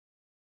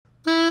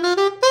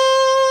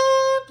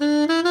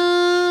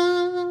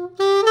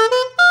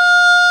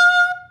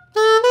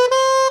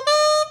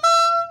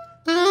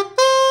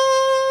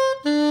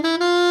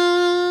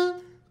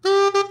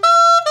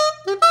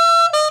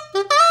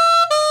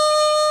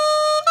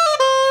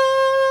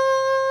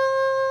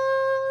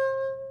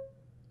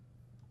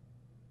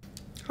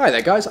Hi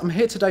there guys, I'm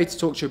here today to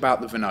talk to you about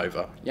the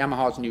Venova,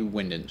 Yamaha's new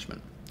wind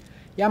instrument.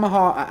 Yamaha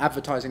are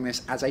advertising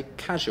this as a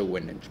casual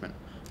wind instrument.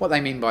 What they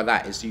mean by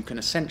that is you can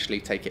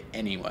essentially take it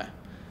anywhere.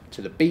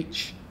 To the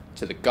beach,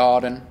 to the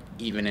garden,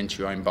 even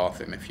into your own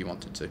bathroom if you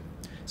wanted to.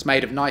 It's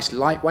made of nice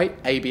lightweight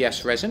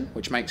ABS resin,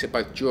 which makes it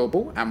both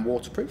durable and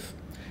waterproof.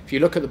 If you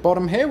look at the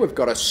bottom here, we've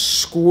got a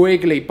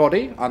squiggly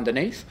body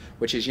underneath,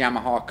 which is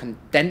Yamaha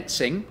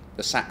condensing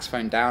the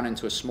saxophone down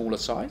into a smaller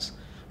size.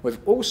 We've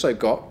also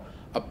got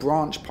a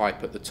branch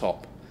pipe at the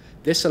top.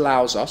 This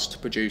allows us to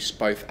produce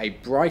both a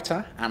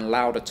brighter and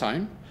louder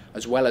tone,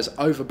 as well as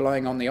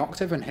overblowing on the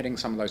octave and hitting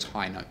some of those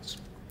high notes.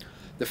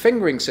 The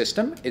fingering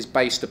system is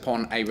based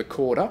upon a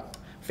recorder,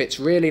 fits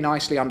really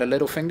nicely under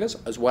little fingers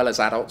as well as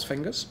adults'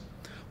 fingers.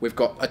 We've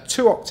got a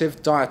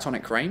 2-octave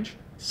diatonic range,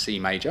 C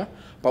major,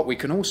 but we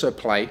can also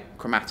play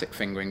chromatic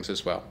fingerings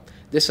as well.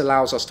 This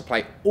allows us to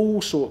play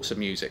all sorts of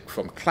music,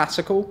 from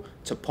classical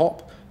to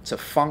pop to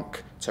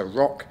funk to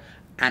rock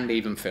and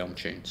even film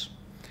tunes.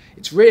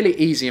 It's really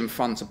easy and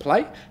fun to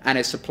play and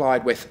is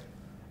supplied with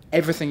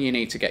everything you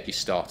need to get you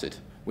started.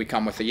 We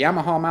come with a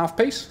Yamaha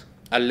mouthpiece,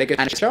 a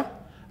ligature,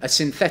 a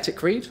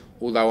synthetic reed,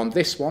 although on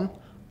this one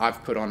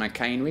I've put on a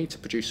cane reed to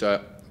produce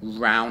a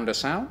rounder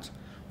sound.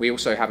 We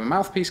also have a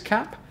mouthpiece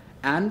cap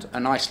and a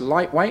nice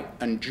lightweight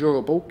and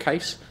durable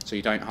case, so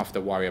you don't have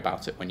to worry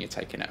about it when you're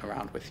taking it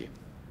around with you.